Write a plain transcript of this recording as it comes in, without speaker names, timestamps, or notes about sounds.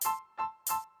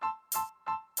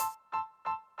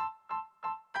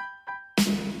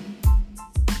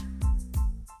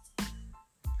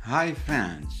Hi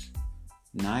friends,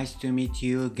 nice to meet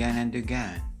you again and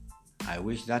again. I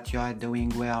wish that you are doing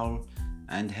well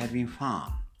and having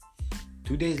fun.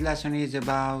 Today's lesson is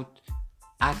about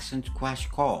accent crash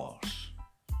course.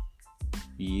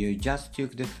 You just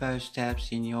took the first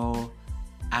steps in your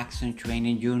accent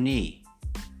training journey.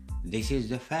 This is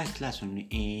the first lesson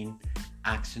in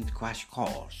accent crash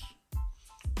course.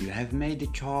 You have made the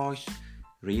choice,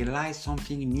 realize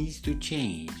something needs to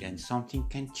change and something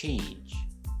can change.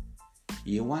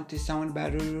 You want to sound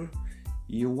better,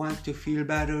 you want to feel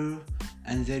better,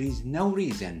 and there is no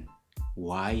reason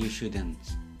why you shouldn't.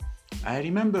 I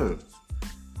remember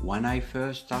when I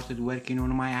first started working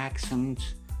on my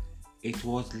accent, it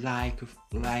was like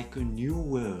a new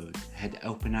world had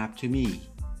opened up to me.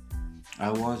 I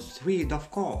was thrilled,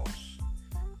 of course,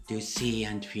 to see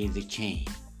and feel the change,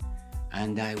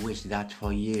 and I wish that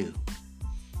for you.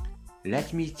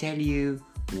 Let me tell you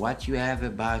what you have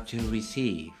about to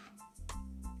receive.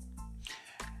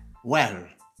 Well,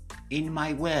 in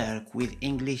my work with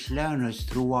English learners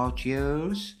throughout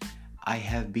years, I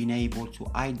have been able to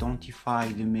identify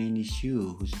the main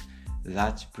issues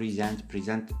that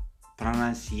present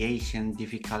pronunciation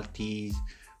difficulties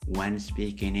when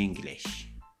speaking English.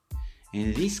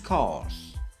 In this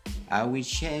course, I will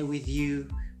share with you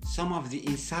some of the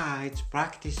insights,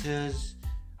 practices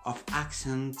of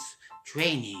accent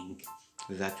training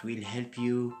that will help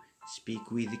you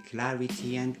speak with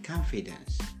clarity and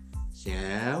confidence.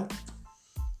 So,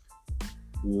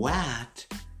 what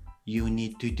you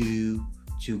need to do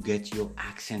to get your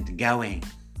accent going?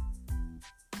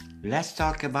 Let's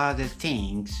talk about the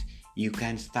things you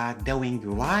can start doing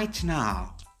right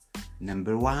now.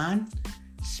 Number 1,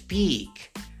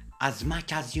 speak as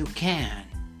much as you can.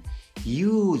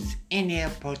 Use any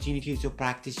opportunity to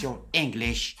practice your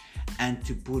English and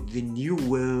to put the new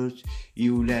words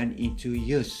you learn into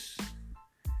use.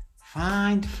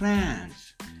 Find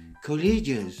friends,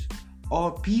 colleagues,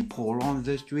 or people on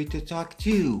the street to talk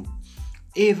to.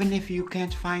 Even if you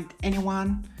can't find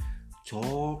anyone,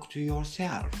 talk to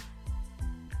yourself.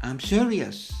 I'm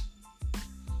serious.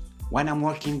 When I'm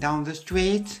walking down the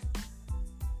street,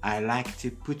 I like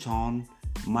to put on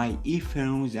my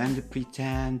earphones and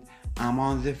pretend I'm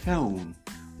on the phone,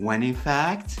 when in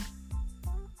fact,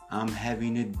 I'm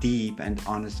having a deep and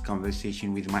honest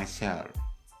conversation with myself.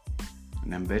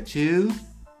 Number 2,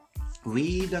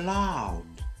 read aloud.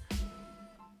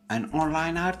 An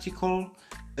online article,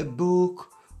 a book,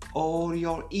 or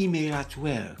your email at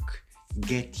work.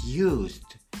 Get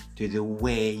used to the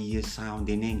way you sound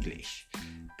in English.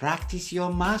 Practice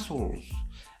your muscles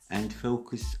and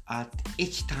focus at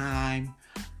each time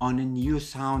on a new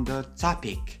sound or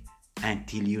topic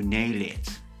until you nail it.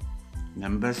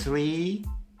 Number 3,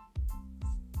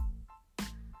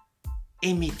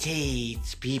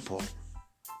 imitate people.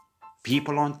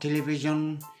 People on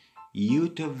television,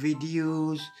 YouTube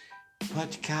videos,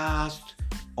 podcasts,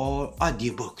 or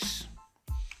audiobooks.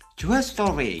 True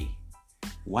story,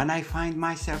 when I find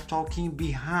myself talking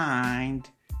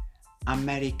behind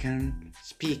American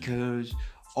speakers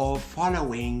or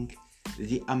following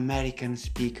the American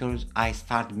speakers, I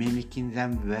start mimicking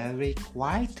them very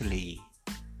quietly.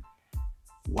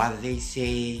 What they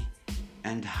say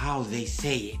and how they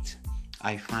say it,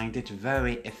 I find it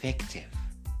very effective.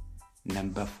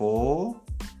 Number 4,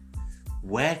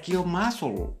 work your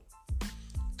muscle.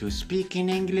 To speak in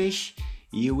English,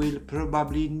 you will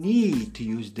probably need to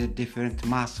use the different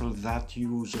muscles that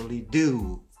you usually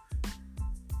do.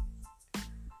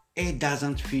 It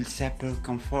doesn't feel super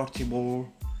comfortable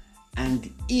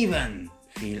and even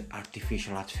feel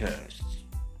artificial at first.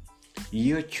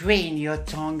 You train your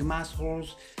tongue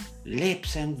muscles,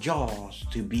 lips and jaws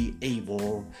to be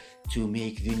able to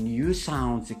make the new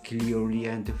sounds clearly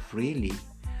and freely.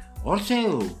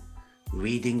 Also,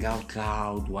 reading out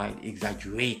loud while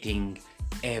exaggerating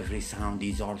every sound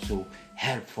is also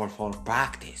helpful for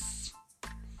practice.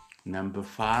 Number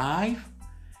 5,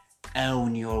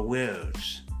 own your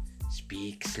words.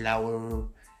 Speak slower,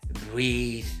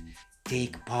 breathe,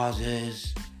 take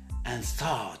pauses, and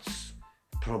thoughts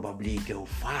probably go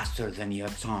faster than your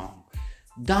tongue.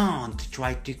 Don't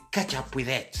try to catch up with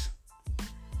it.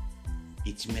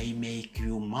 It may make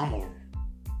you mumble,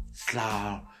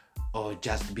 slur, or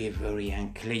just be very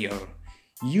unclear.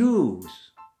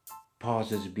 Use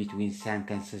pauses between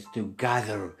sentences to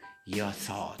gather your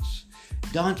thoughts.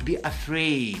 Don't be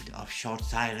afraid of short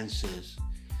silences.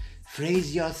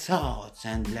 Phrase your thoughts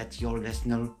and let your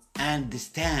listener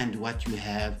understand what you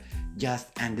have just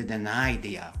ended an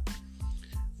idea.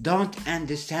 Don't end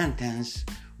the sentence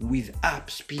with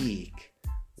upspeak,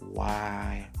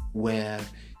 where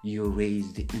you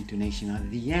raise the intonation at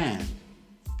the end.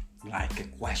 like a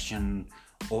question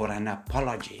or an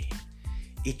apology.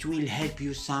 It will help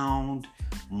you sound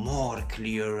more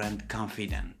clear and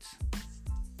confident.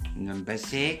 Number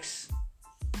 6,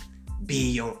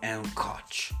 be your own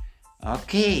coach.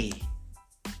 Okay,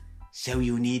 so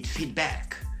you need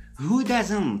feedback. Who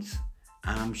doesn't?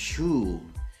 I'm sure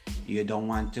you don't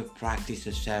want to practice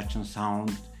a certain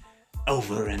sound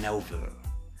over and over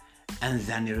and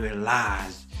then you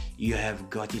realize you have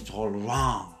got it all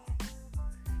wrong.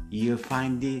 You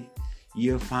find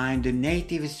a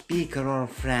native speaker or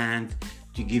friend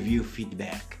to give you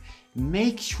feedback.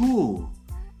 Make sure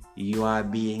you are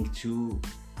being too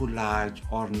polite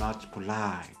or not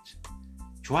polite.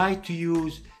 Try to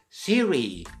use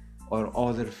Siri or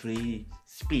other free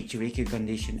speech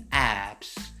recognition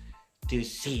apps to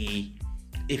see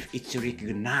if it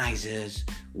recognizes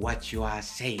what you are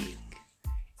saying.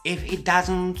 If it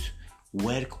doesn't,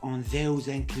 work on those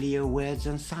unclear words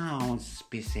and sounds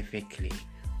specifically,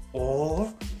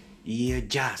 or you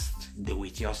just do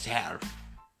it yourself.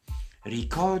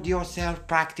 Record yourself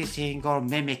practicing or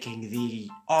mimicking the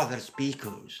other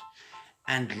speakers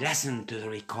and listen to the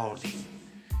recording.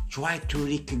 Try to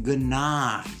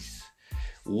recognize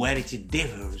where it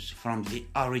differs from the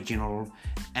original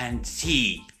and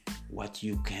see what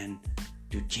you can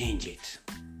do to change it.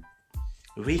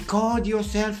 Record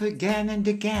yourself again and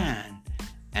again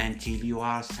until you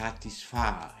are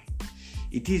satisfied.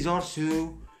 It is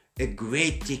also a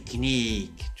great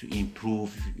technique to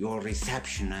improve your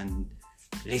reception and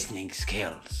listening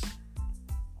skills.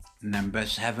 Number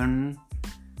 7,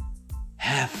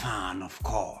 have fun, of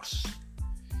course.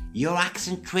 Your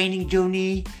accent training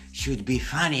journey should be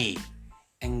funny,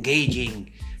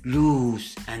 engaging,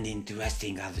 loose, and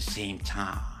interesting at the same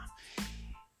time.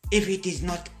 If it is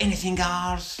not anything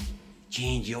else,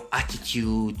 change your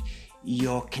attitude,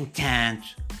 your content,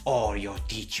 or your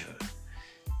teacher.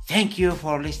 Thank you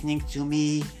for listening to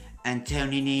me and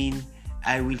tuning in.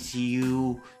 I will see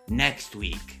you next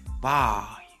week.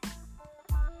 Bye.